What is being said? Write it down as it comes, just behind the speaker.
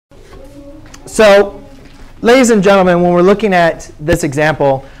So, ladies and gentlemen, when we're looking at this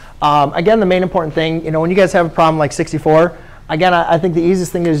example, again, the main important thing, when you guys have a problem like 64, again, I think the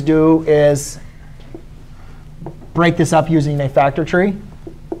easiest thing to do is break this up using a factor tree.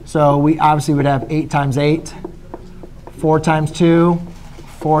 So we obviously would have 8 times 8, 4 times 2,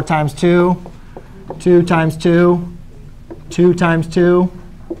 4 times 2, 2 times 2, 2 times 2.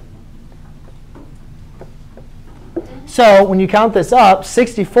 So when you count this up,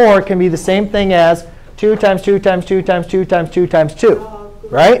 64 can be the same thing as 2 times 2 times 2 times 2 times 2 times 2,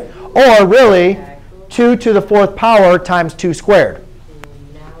 right? Or really, 2 to the 4th power times 2 squared.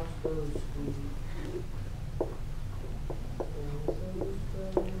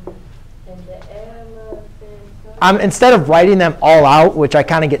 Instead of writing them all out, which I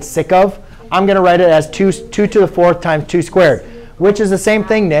kind of get sick of, I'm going to write it as 2 to the 4th times 2 squared, which is the same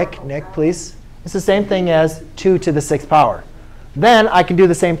thing, Nick. Nick, please. It's the same thing as 2 to the 6th power. Then I can do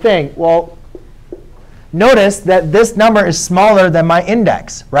the same thing. Well, notice that this number is smaller than my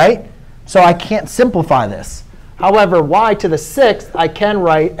index, right? So I can't simplify this. However, y to the 6th I can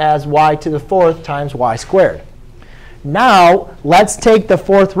write as y to the 4th times y squared. Now, let's take the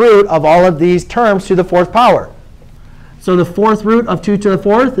 4th root of all of these terms to the 4th power. So the 4th root of 2 to the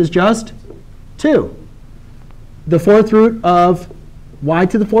 4th is just 2. The 4th root of y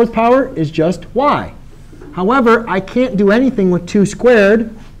to the 4th power is just y. However, I can't do anything with 2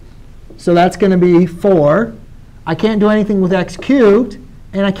 squared. So that's going to be 4. I can't do anything with x cubed.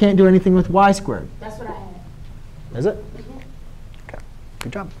 And I can't do anything with y squared. That's what I had. Is it? OK.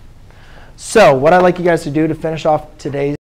 Good job. So what I'd like you guys to do to finish off today's